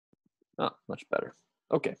Ah, much better.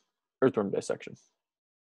 Okay, earthworm dissection.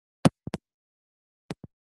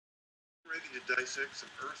 Ready to dissect some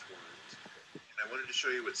earthworms, and I wanted to show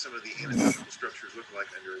you what some of the anatomical structures look like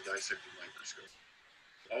under a dissecting microscope.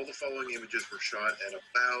 All the following images were shot at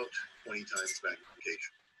about 20 times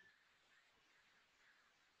magnification.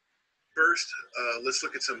 First, let's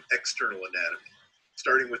look at some external anatomy,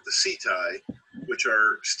 starting with the setae, which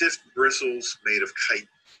are stiff bristles made of chitin.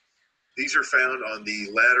 These are found on the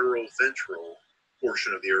lateral ventral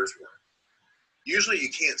portion of the earthworm. Usually you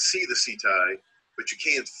can't see the setae, but you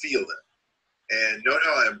can feel them. And note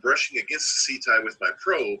how I'm brushing against the setae with my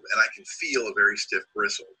probe, and I can feel a very stiff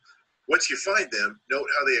bristle. Once you find them, note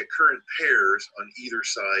how they occur in pairs on either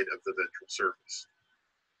side of the ventral surface.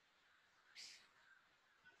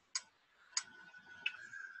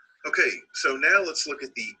 Okay, so now let's look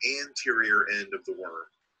at the anterior end of the worm.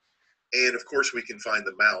 And of course we can find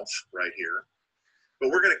the mouth right here. But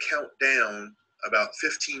we're going to count down about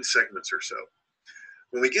 15 segments or so.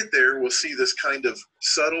 When we get there, we'll see this kind of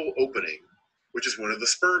subtle opening, which is one of the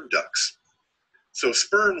sperm ducts. So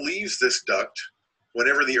sperm leaves this duct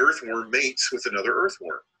whenever the earthworm mates with another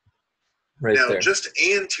earthworm. Right now, there. just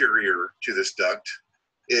anterior to this duct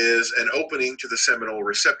is an opening to the seminal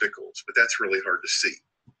receptacles, but that's really hard to see.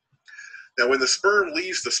 Now, when the sperm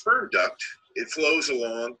leaves the sperm duct, it flows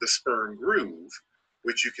along the sperm groove,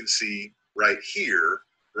 which you can see right here,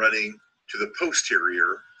 running to the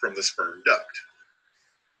posterior from the sperm duct.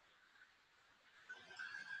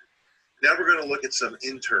 Now we're going to look at some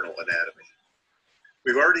internal anatomy.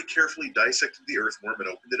 We've already carefully dissected the earthworm and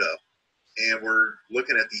opened it up, and we're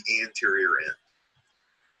looking at the anterior end.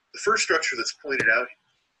 The first structure that's pointed out.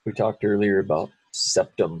 We talked earlier about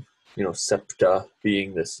septum, septa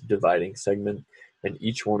being this dividing segment, and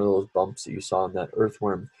each one of those bumps that you saw in that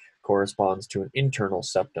earthworm corresponds to an internal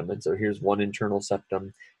septum. And so here's one internal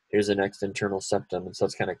septum, here's the next internal septum, and so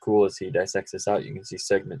it's kind of cool as he dissects this out. You can see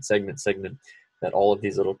segment, segment, segment, that all of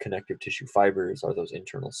these little connective tissue fibers are those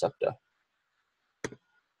internal septa.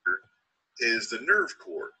 Is the nerve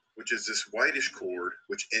cord, which is this whitish cord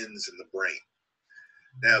which ends in the brain.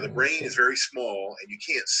 Now the brain is very small and you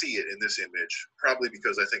can't see it in this image, probably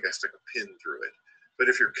because I think I stuck a pin through it. But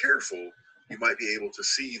if you're careful, you might be able to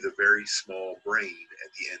see the very small brain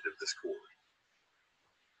at the end of this cord.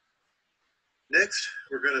 Next,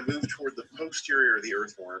 we're going to move toward the posterior of the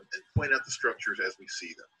earthworm and point out the structures as we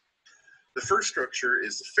see them. The first structure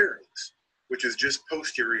is the pharynx, which is just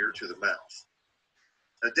posterior to the mouth.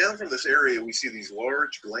 Now, down from this area, we see these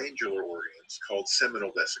large glandular organs called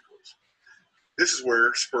seminal vesicles. This is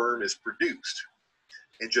where sperm is produced.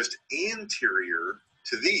 And just anterior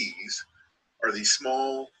to these are these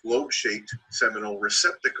small, globe-shaped seminal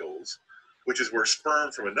receptacles, which is where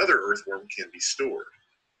sperm from another earthworm can be stored.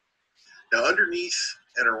 Now, underneath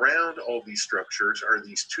and around all these structures are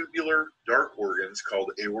these tubular, dark organs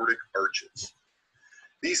called aortic arches.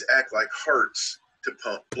 These act like hearts to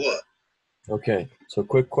pump blood. Okay, so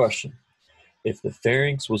quick question. If the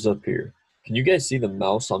pharynx was up here, can you guys see the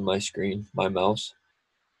mouse on my screen, my mouse?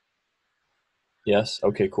 Yes?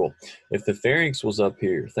 Okay, cool. If the pharynx was up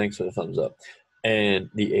here, thanks for the thumbs up, and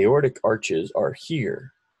the aortic arches are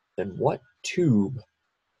here, then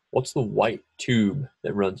what's the white tube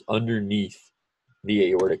that runs underneath the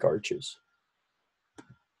aortic arches?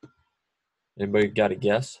 Anybody got a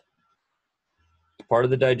guess? It's part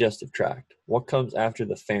of the digestive tract. What comes after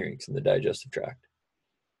the pharynx in the digestive tract?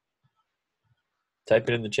 Type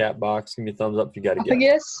it in the chat box. Give me a thumbs up if you got a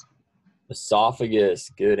guess. Esophagus.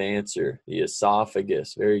 Good answer. The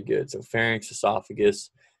esophagus. Very good. So pharynx,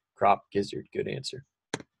 esophagus, crop, gizzard. Good answer.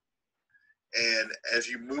 And as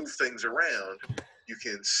you move things around, you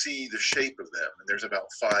can see the shape of them. And there's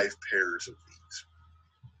about 5 pairs of these.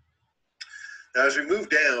 Now, as we move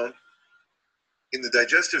down, in the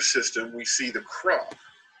digestive system, we see the crop,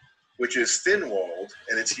 which is thin-walled,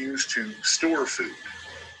 and it's used to store food.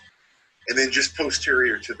 And then just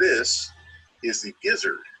posterior to this is the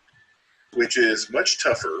gizzard, which is much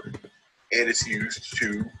tougher, and it's used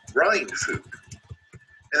to grind food.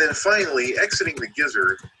 And then finally, exiting the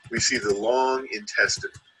gizzard, we see the long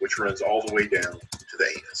intestine, which runs all the way down to the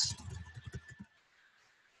anus.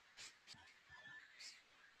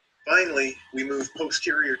 Finally, we move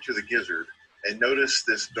posterior to the gizzard and notice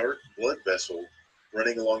this dark blood vessel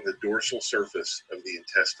running along the dorsal surface of the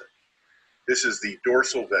intestine. This is the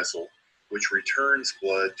dorsal vessel, which returns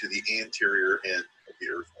blood to the anterior end of the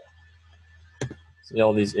earthworm. See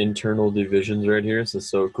all these internal divisions right here? This is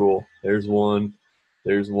so cool. There's one,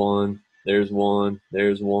 there's one, there's one,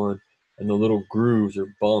 there's one. And the little grooves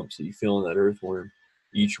or bumps that you feel in that earthworm,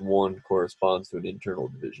 each one corresponds to an internal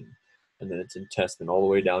division. and then its intestine all the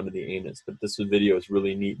way down to the anus. But this video is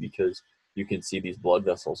really neat because you can see these blood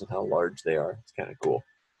vessels and how large they are. It's kind of cool.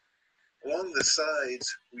 Along the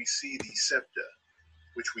sides, we see the septa,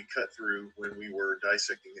 which we cut through when we were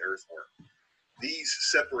dissecting the earthworm. These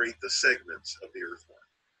separate the segments of the earthworm.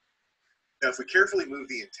 Now, if we carefully move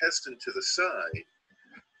the intestine to the side,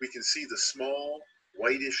 we can see the small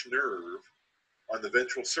whitish nerve on the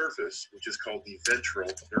ventral surface, which is called the ventral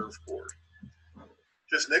nerve cord.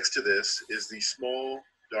 Just next to this is the small,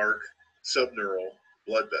 dark, subneural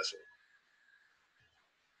blood vessel.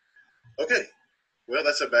 Okay, well,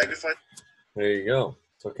 that's a magnified. There you go.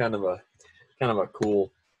 So kind of a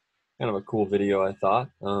cool video, I thought.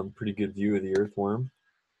 Pretty good view of the earthworm,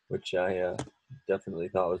 which I definitely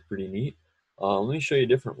thought was pretty neat. Let me show you a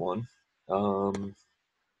different one.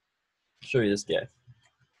 Show you this guy.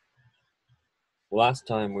 Last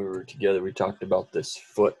time we were together, we talked about this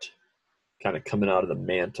foot kind of coming out of the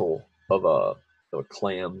mantle of a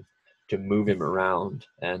clam to move him around,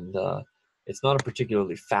 and it's not a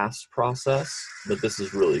particularly fast process, but this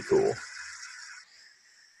is really cool.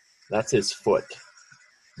 That's his foot,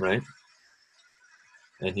 right?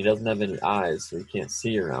 And he doesn't have any eyes, so he can't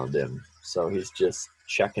see around him. So he's just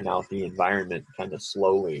checking out the environment kind of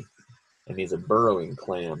slowly. And he's a burrowing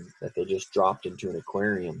clam that they just dropped into an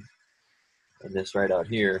aquarium. And this right out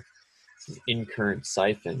here is an in-current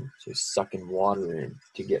siphon. So he's sucking water in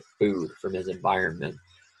to get food from his environment.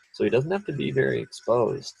 So he doesn't have to be very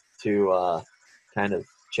exposed to kind of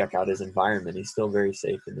check out his environment. He's still very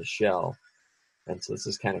safe in the shell. And so this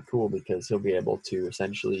is kind of cool because he'll be able to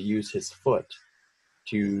essentially use his foot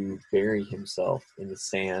to bury himself in the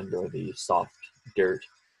sand or the soft dirt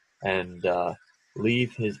and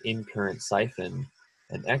leave his in-current siphon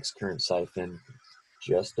and ex-current siphon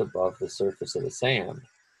just above the surface of the sand,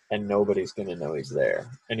 and nobody's going to know he's there.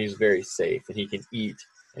 And he's very safe, and he can eat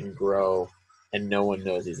and grow, and no one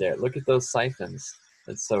knows he's there. Look at those siphons.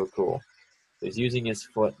 That's so cool. So he's using his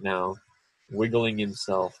foot now, wiggling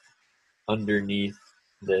himself underneath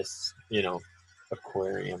this,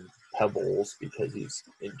 aquarium pebbles because he's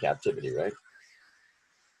in captivity, right?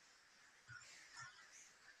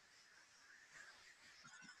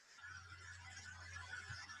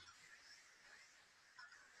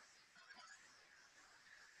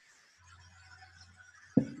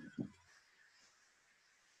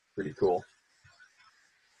 Pretty cool.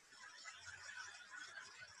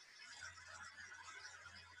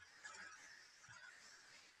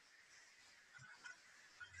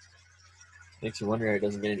 Makes you wonder how he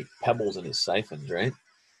doesn't get any pebbles in his siphons, right?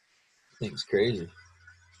 Thing's crazy.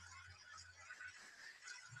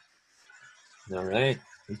 All right,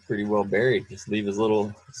 he's pretty well buried. Just leave his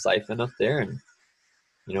little siphon up there, and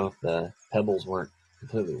if the pebbles weren't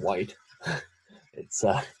completely white, it's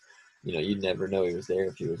you'd never know he was there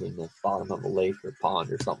if he was in the bottom of a lake or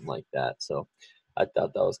pond or something like that. So I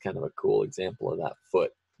thought that was kind of a cool example of that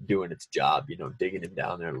foot doing its job, digging him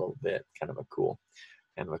down there a little bit. Kind of a cool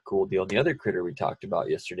deal. And the other critter we talked about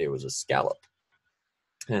yesterday was a scallop.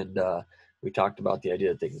 And we talked about the idea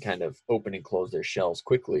that they can kind of open and close their shells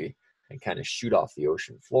quickly and kind of shoot off the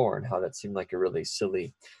ocean floor, and how that seemed like a really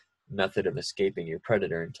silly method of escaping your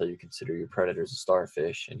predator until you consider your predator as a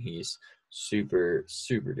starfish, and he's super,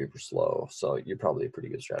 super duper slow. So you're probably a pretty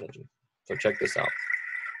good strategy. So check this out.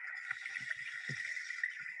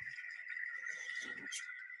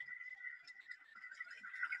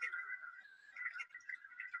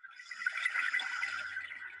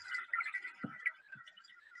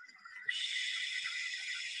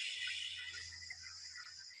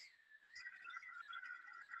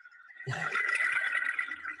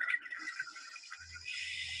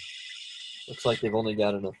 Looks like they've only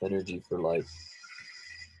got enough energy for, like,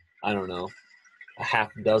 I don't know, a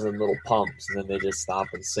half dozen little pumps, and then they just stop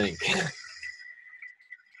and sink.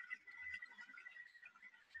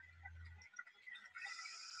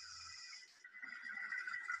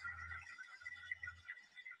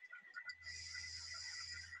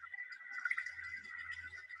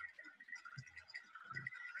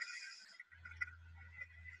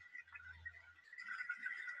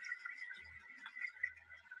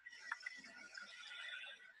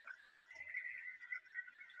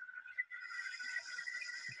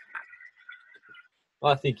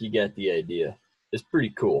 Well, I think you get the idea. It's pretty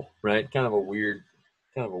cool, right? Kind of a weird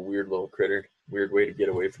little critter. Weird way to get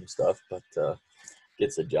away from stuff, but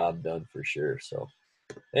gets the job done for sure. So,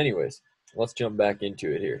 anyways, let's jump back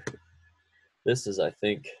into it here. This is, I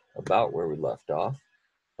think, about where we left off.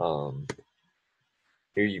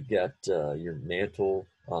 Here you've got your mantle,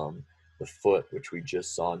 the foot, which we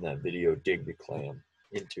just saw in that video, dig the clam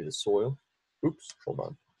into the soil. Oops, hold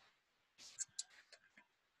on.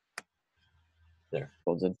 there,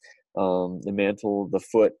 folds in. The mantle, the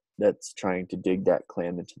foot that's trying to dig that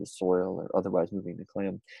clam into the soil or otherwise moving the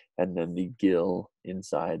clam, and then the gill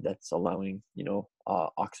inside that's allowing,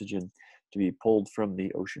 oxygen to be pulled from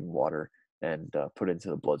the ocean water and put into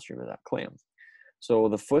the bloodstream of that clam. So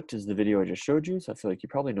the foot is the video I just showed you, so I feel like you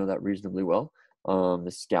probably know that reasonably well.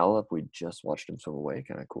 The scallop, we just watched him swim away,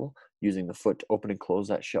 kind of cool. Using the foot to open and close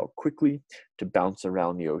that shell quickly to bounce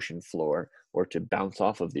around the ocean floor or to bounce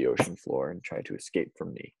off of the ocean floor and try to escape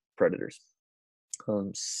from the predators.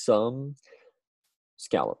 Some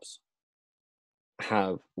scallops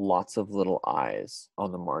have lots of little eyes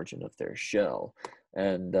on the margin of their shell.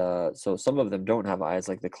 And so some of them don't have eyes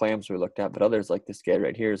like the clams we looked at, but others like this guy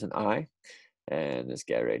right here is an eye. And this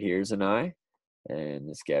guy right here is an eye. And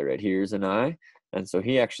this guy right here is an eye. And so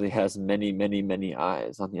he actually has many, many, many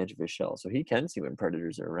eyes on the edge of his shell. So he can see when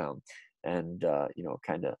predators are around and,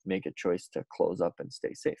 kind of make a choice to close up and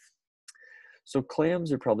stay safe. So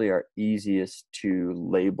clams are probably our easiest to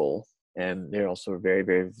label, and they're also very,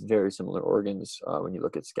 very, very similar organs when you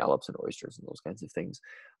look at scallops and oysters and those kinds of things.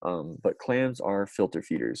 But clams are filter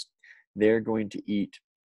feeders. They're going to eat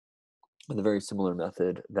with a very similar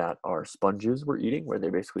method that our sponges were eating, where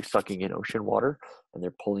they're basically sucking in ocean water and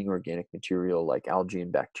they're pulling organic material like algae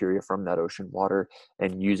and bacteria from that ocean water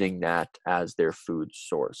and using that as their food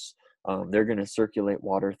source. They're going to circulate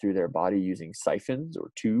water through their body using siphons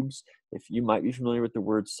or tubes. If you might be familiar with the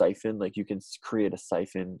word siphon, like you can create a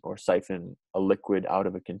siphon or siphon a liquid out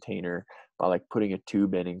of a container by like putting a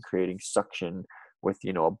tube in and creating suction with,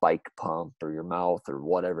 a bike pump or your mouth or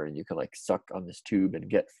whatever, and you can like suck on this tube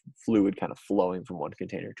and get fluid kind of flowing from one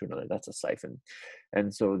container to another. That's a siphon.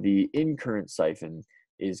 And so the in-current siphon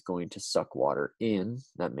is going to suck water in.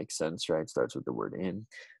 That makes sense, right? It starts with the word in.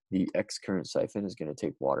 The X-current siphon is going to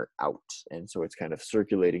take water out. And so it's kind of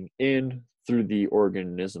circulating in through the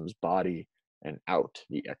organism's body and out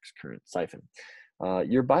the X-current siphon.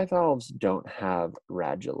 Your bivalves don't have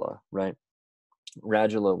radula, right?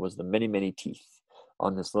 Radula was the many, many teeth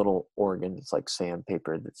on this little organ. It's like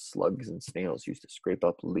sandpaper that slugs and snails used to scrape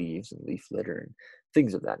up leaves and leaf litter and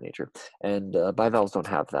things of that nature. And bivalves don't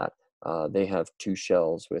have that. They have two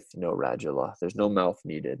shells with no radula. There's no mouth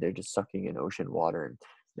needed. They're just sucking in ocean water, and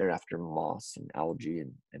they're after moss and algae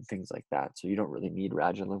and things like that. So you don't really need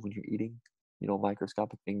radula when you're eating,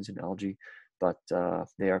 microscopic things and algae, but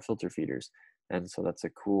they are filter feeders. And so that's a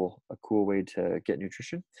cool way to get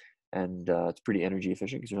nutrition. And it's pretty energy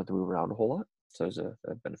efficient because you don't have to move around a whole lot. So there's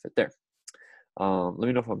a benefit there. Let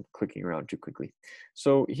me know if I'm clicking around too quickly.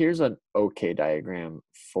 So here's an OK diagram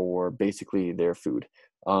for basically their food.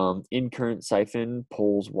 In-current siphon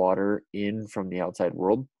pulls water in from the outside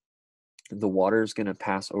world. The water is going to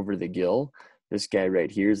pass over the gill. This guy right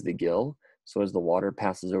here is the gill. So as the water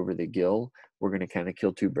passes over the gill, we're going to kind of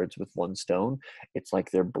kill two birds with one stone. It's like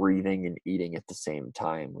they're breathing and eating at the same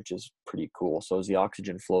time, which is pretty cool. So as the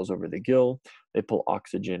oxygen flows over the gill, they pull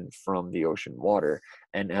oxygen from the ocean water.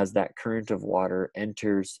 And as that current of water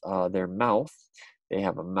enters their mouth, they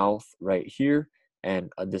have a mouth right here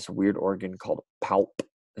and this weird organ called palp.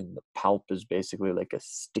 And the palp is basically like a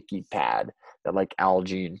sticky pad that like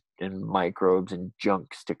algae and microbes and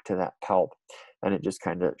junk stick to that palp. And it just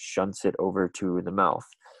kind of shunts it over to the mouth.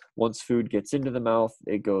 Once food gets into the mouth,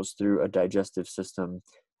 it goes through a digestive system,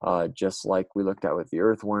 just like we looked at with the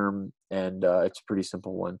earthworm, and it's a pretty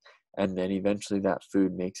simple one. And then eventually that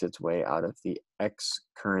food makes its way out of the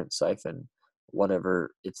X-current siphon,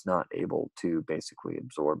 whatever it's not able to basically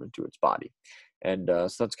absorb into its body. And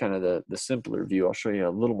so that's kind of the simpler view. I'll show you a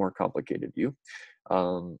little more complicated view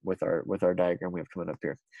with our diagram we have coming up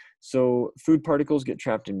here. So food particles get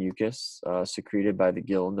trapped in mucus secreted by the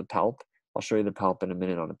gill and the palp. I'll show you the palp in a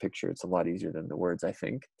minute on a picture. It's a lot easier than the words, I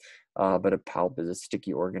think. But a palp is a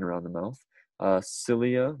sticky organ around the mouth.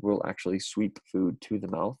 Cilia will actually sweep food to the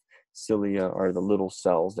mouth. Cilia are the little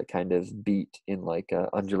cells that kind of beat in like a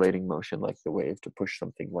undulating motion, like the wave to push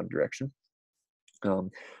something one direction.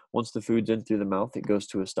 Once the food's in through the mouth, it goes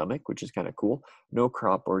to a stomach, which is kind of cool. No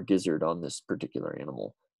crop or gizzard on this particular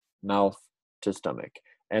animal. Mouth to stomach.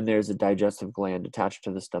 And there's a digestive gland attached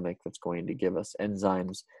to the stomach that's going to give us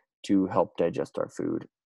enzymes to help digest our food.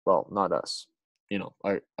 Well, not us,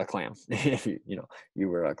 a clam. If you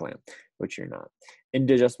were a clam, which you're not.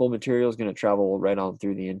 Indigestible material is going to travel right on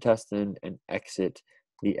through the intestine and exit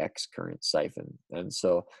the X-current siphon. And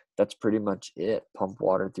so that's pretty much it. Pump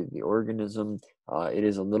water through the organism. It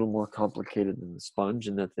is a little more complicated than the sponge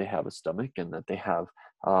in that they have a stomach and that they have,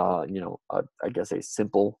 I guess a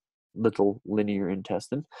simple little linear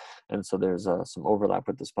intestine. And so there's some overlap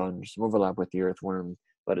with the sponge, some overlap with the earthworm,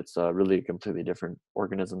 but it's really a completely different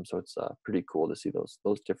organism. So it's pretty cool to see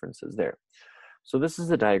those differences there. So this is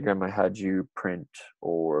the diagram I had you print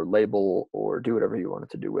or label or do whatever you wanted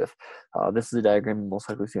to do with. This is a diagram you most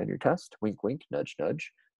likely see on your test. Wink, wink, nudge,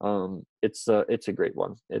 nudge. It's a great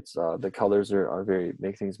one. It's the colors are very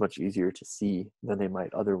make things much easier to see than they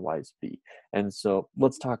might otherwise be. And so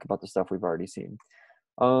let's talk about the stuff we've already seen.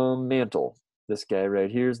 Mantle. This guy right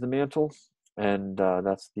here is the mantle, and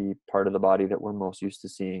that's the part of the body that we're most used to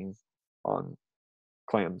seeing on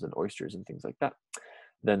clams and oysters and things like that.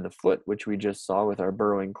 Then the foot, which we just saw with our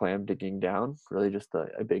burrowing clam digging down, really just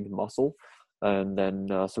a big muscle. And then,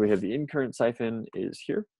 so we have the in-current siphon is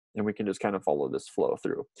here, and we can just kind of follow this flow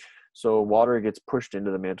through. So water gets pushed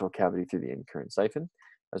into the mantle cavity through the in-current siphon.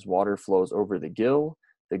 As water flows over the gill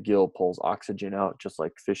pulls oxygen out just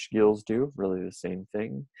like fish gills do, really the same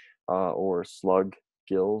thing, or slug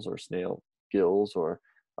gills or snail gills or,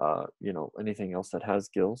 anything else that has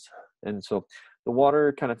gills. And so the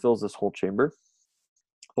water kind of fills this whole chamber.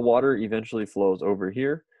 The water eventually flows over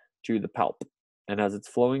here to the palp. And as it's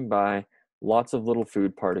flowing by, lots of little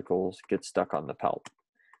food particles get stuck on the palp.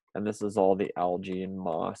 And this is all the algae and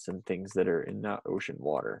moss and things that are in that ocean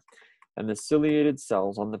water. And the ciliated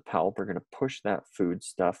cells on the palp are going to push that food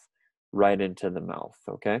stuff right into the mouth,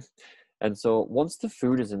 okay? And so once the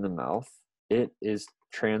food is in the mouth, it is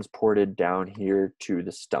transported down here to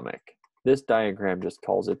the stomach. This diagram just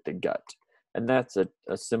calls it the gut. And that's a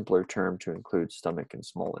simpler term to include stomach and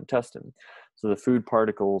small intestine. So the food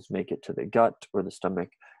particles make it to the gut or the stomach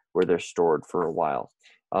where they're stored for a while.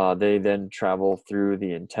 They then travel through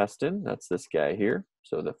the intestine. That's this guy here.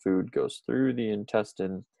 So the food goes through the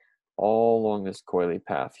intestine all along this coily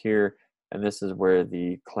path here. And this is where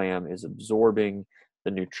the clam is absorbing the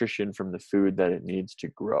nutrition from the food that it needs to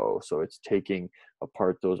grow. So it's taking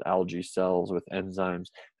apart those algae cells with enzymes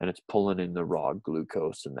and it's pulling in the raw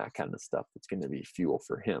glucose and that kind of stuff that's going to be fuel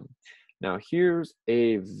for him. Now here's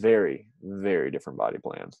a very, very different body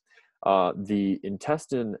plan. The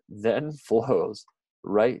intestine then flows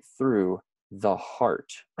right through the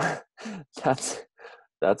heart. That's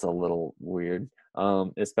a little weird,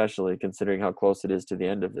 especially considering how close it is to the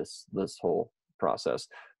end of this whole process.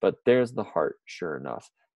 But there's the heart, sure enough.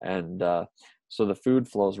 And so the food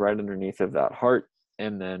flows right underneath of that heart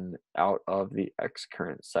and then out of the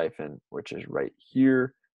excurrent siphon, which is right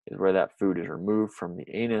here, is where that food is removed from the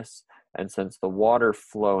anus. And since the water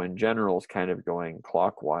flow in general is kind of going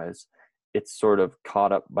clockwise, it's sort of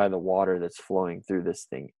caught up by the water that's flowing through this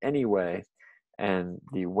thing anyway. And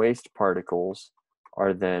the waste particles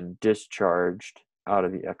are then discharged out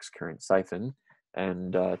of the excurrent siphon.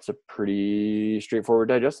 And it's a pretty straightforward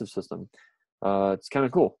digestive system. It's kind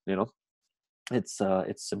of cool, you know. It's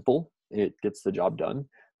simple. It gets the job done.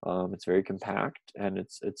 It's very compact, and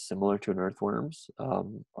it's similar to an earthworm's.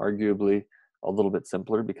 Arguably a little bit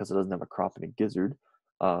simpler because it doesn't have a crop and a gizzard,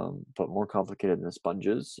 but more complicated than the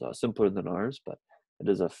sponges. Simpler than ours, but it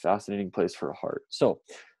is a fascinating place for a heart. So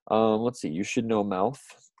let's see. You should know mouth.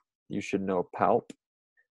 You should know palp.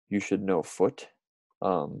 You should know foot.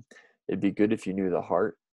 It'd be good if you knew the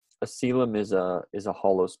heart. A coelom is a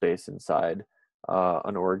hollow space inside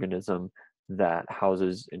an organism that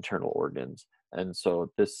houses internal organs, and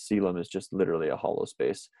so this coelom is just literally a hollow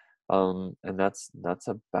space. And that's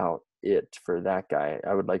about it for that guy.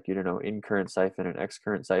 I would like you to know in-current siphon and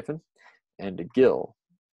excurrent siphon, and a gill.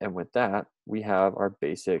 And with that, we have our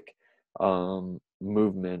basic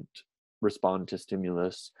movement, respond to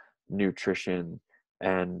stimulus, nutrition.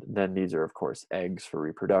 And then these are, of course, eggs for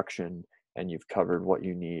reproduction, and you've covered what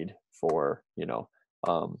you need for,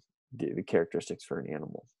 the characteristics for an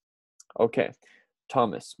animal. Okay,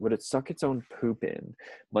 Thomas, would it suck its own poop in?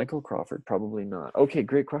 Michael Crawford, probably not. Okay,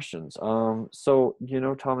 great questions. So,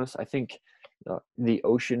 Thomas, I think the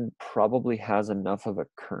ocean probably has enough of a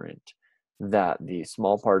current that the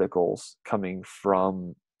small particles coming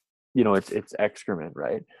from, its excrement,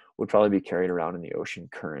 right, would probably be carried around in the ocean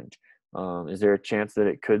current. Is there a chance that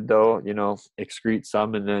it could, though, excrete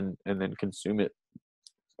some and then consume it,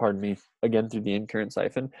 pardon me, again through the in-current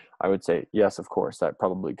siphon? I would say yes, of course, that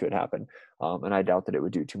probably could happen. And I doubt that it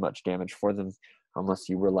would do too much damage for them unless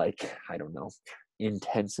you were like, I don't know,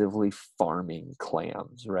 intensively farming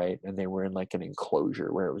clams, right? And they were in like an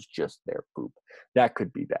enclosure where it was just their poop. That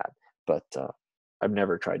could be bad, but I've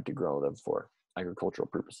never tried to grow them for agricultural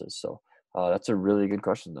purposes. So that's a really good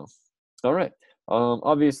question, though. All right.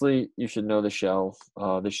 Obviously, you should know the shell.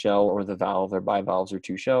 The shell or the valve, or bivalves, are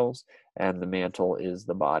two shells, and the mantle is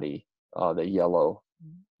the body, the yellow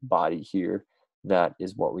body here. That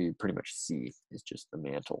is what we pretty much see, is just the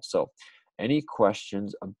mantle. So any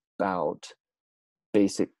questions about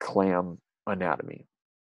basic clam anatomy?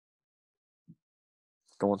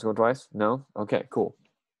 Go once, go twice? No? Okay, cool.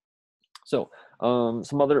 So,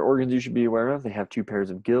 some other organs you should be aware of. They have two pairs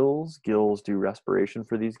of gills. Gills do respiration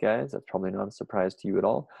for these guys. That's probably not a surprise to you at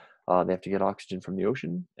all. They have to get oxygen from the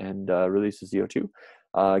ocean and release the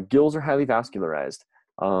CO2. Gills are highly vascularized.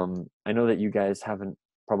 I know that you guys haven't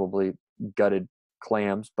probably gutted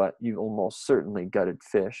clams, but you've almost certainly gutted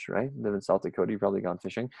fish, right? You live in South Dakota, you've probably gone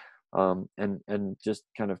fishing. And just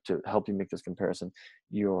kind of to help you make this comparison,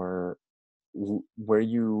 your where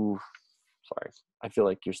you sorry, I feel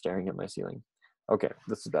like you're staring at my ceiling. Okay,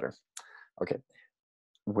 this is better. Okay,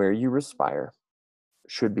 where you respire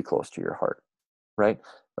should be close to your heart, right?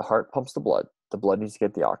 The heart pumps the blood needs to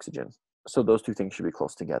get the oxygen. So those two things should be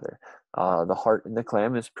close together. The heart in the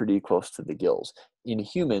clam is pretty close to the gills. In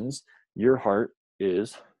humans, your heart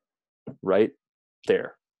is right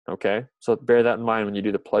there. Okay, so bear that in mind when you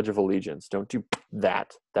do the Pledge of Allegiance. Don't do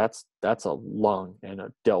that. That's a lung and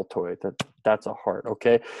a deltoid. That's a heart.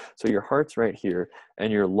 Okay, so your heart's right here,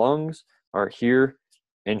 and your lungs are here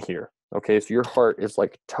and here. Okay, so your heart is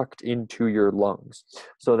like tucked into your lungs,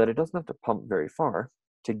 so that it doesn't have to pump very far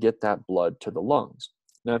to get that blood to the lungs.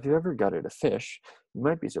 Now, if you've ever gutted a fish, you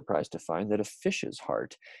might be surprised to find that a fish's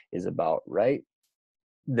heart is about right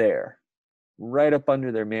there, right up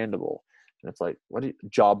under their mandible. And it's like,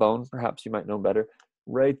 jawbone, perhaps you might know better,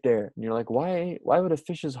 right there. And you're like, why would a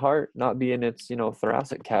fish's heart not be in its,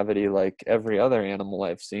 thoracic cavity like every other animal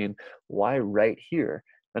I've seen? Why right here?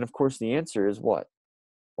 And of course the answer is what?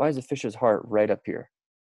 Why is a fish's heart right up here?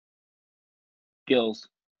 Gills.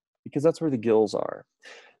 Because that's where the gills are.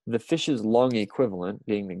 The fish's lung equivalent,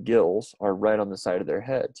 being the gills, are right on the side of their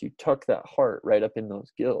head. So you tuck that heart right up in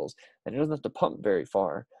those gills, and it doesn't have to pump very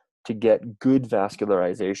far to get good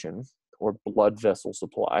vascularization or blood vessel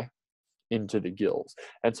supply into the gills.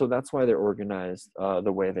 And so that's why they're organized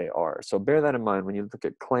the way they are. So bear that in mind when you look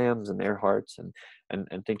at clams and their hearts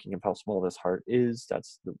and thinking of how small this heart is.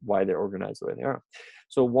 That's why they're organized the way they are.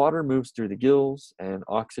 So water moves through the gills, and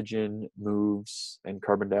oxygen moves, and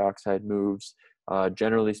carbon dioxide moves.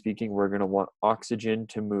 Generally speaking, we're going to want oxygen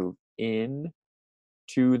to move in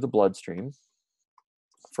to the bloodstream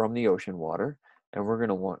from the ocean water, and we're going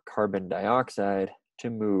to want carbon dioxide to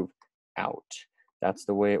move out. That's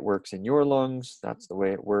the way it works in your lungs. That's the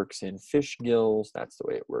way it works in fish gills. That's the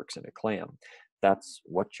way it works in a clam. That's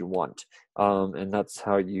what you want, and that's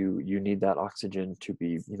how you need that oxygen to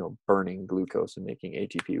be, burning glucose and making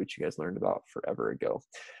ATP, which you guys learned about forever ago.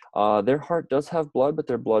 Their heart does have blood, but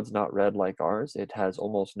their blood's not red like ours. It has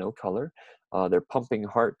almost no color. They're pumping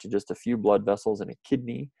heart to just a few blood vessels in a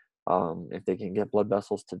kidney. If they can get blood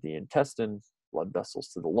vessels to the intestine, blood vessels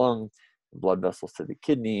to the lung, blood vessels to the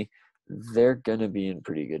kidney, they're going to be in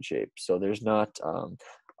pretty good shape. So there's not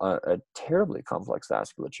a terribly complex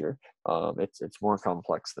vasculature. It's more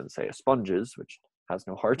complex than, say, a sponge's, which has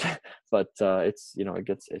no heart, but it certainly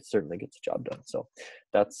gets the job done. So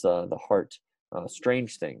that's the heart.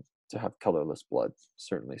 Strange thing to have colorless blood,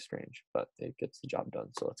 certainly strange, but it gets the job done.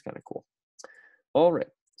 So that's kind of cool. All right.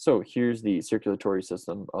 So here's the circulatory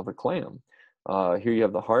system of a clam. Here you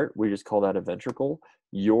have the heart. We just call that a ventricle.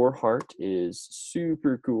 Your heart is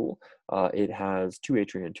super cool. It has two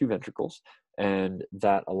atria and two ventricles, and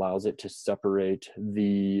that allows it to separate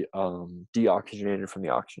the deoxygenated from the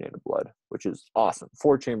oxygenated blood, which is awesome.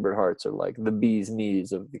 Four-chambered hearts are like the bee's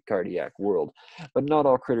knees of the cardiac world, but not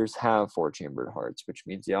all critters have four-chambered hearts, which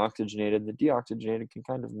means the oxygenated and the deoxygenated can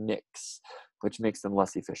kind of mix, which makes them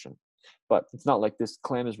less efficient. But it's not like this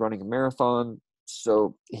clam is running a marathon,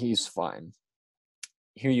 so he's fine.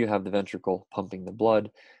 Here you have the ventricle pumping the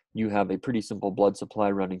blood. You have a pretty simple blood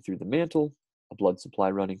supply running through the mantle, a blood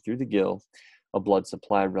supply running through the gill, a blood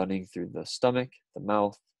supply running through the stomach, the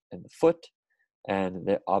mouth, and the foot.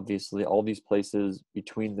 And obviously all these places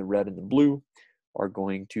between the red and the blue are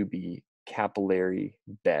going to be capillary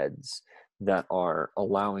beds that are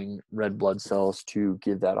allowing red blood cells to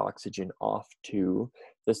give that oxygen off to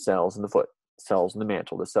the cells in the foot, cells in the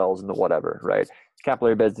mantle, the cells in the whatever, right?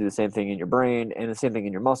 Capillary beds do the same thing in your brain, and the same thing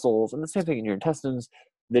in your muscles, and the same thing in your intestines.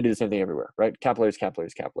 They do the same thing everywhere, right? Capillaries,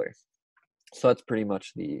 capillaries, capillaries. So that's pretty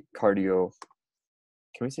much the cardio.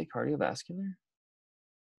 Can we say cardiovascular?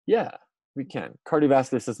 Yeah, we can.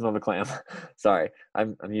 Cardiovascular system of a clam. Sorry,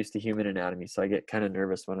 I'm used to human anatomy, so I get kind of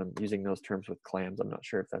nervous when I'm using those terms with clams. I'm not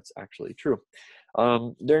sure if that's actually true.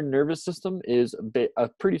 Their nervous system is a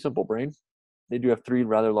pretty simple brain. They do have three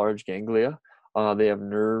rather large ganglia. They have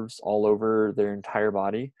nerves all over their entire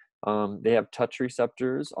body. They have touch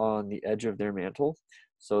receptors on the edge of their mantle,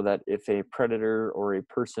 so that if a predator or a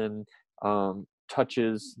person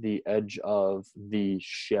touches the edge of the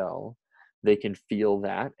shell, they can feel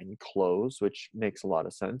that and close, which makes a lot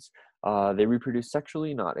of sense. They reproduce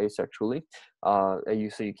sexually, not asexually. So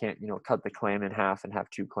you can't, cut the clam in half and have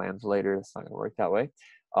two clams later. It's not going to work that way.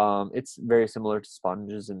 It's very similar to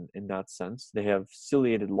sponges in that sense. They have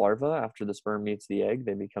ciliated larvae. After the sperm meets the egg,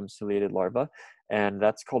 they become ciliated larvae, and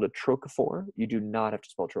that's called a trochophore. You do not have to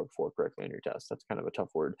spell trochophore correctly on your test. That's kind of a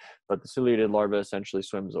tough word. But the ciliated larva essentially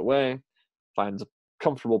swims away, finds a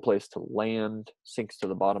comfortable place to land, sinks to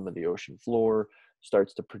the bottom of the ocean floor,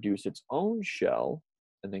 starts to produce its own shell,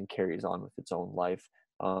 and then carries on with its own life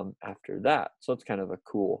after that. So it's kind of a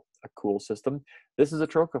cool system. This is a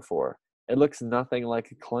trochophore. It looks nothing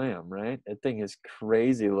like a clam, right? That thing is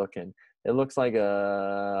crazy looking. It looks like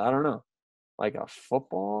I don't know, like a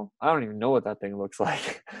football. I don't even know what that thing looks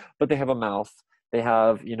like. But they have a mouth. They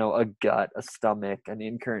have, a gut, a stomach, an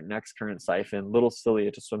incurrent and excurrent siphon, little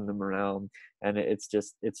cilia to swim them around. And it's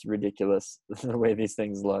ridiculous the way these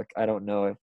things look. I don't know if